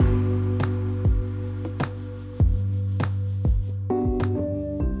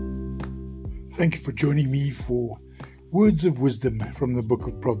Thank you for joining me for Words of Wisdom from the book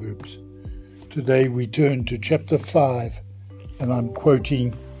of Proverbs. Today we turn to chapter 5 and I'm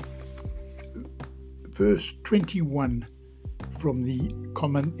quoting verse 21 from the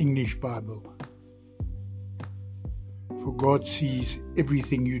Common English Bible. For God sees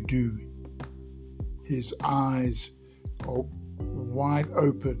everything you do. His eyes are wide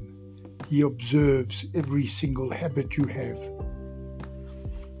open. He observes every single habit you have.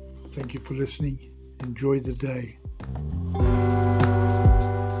 Thank you for listening. Enjoy the day.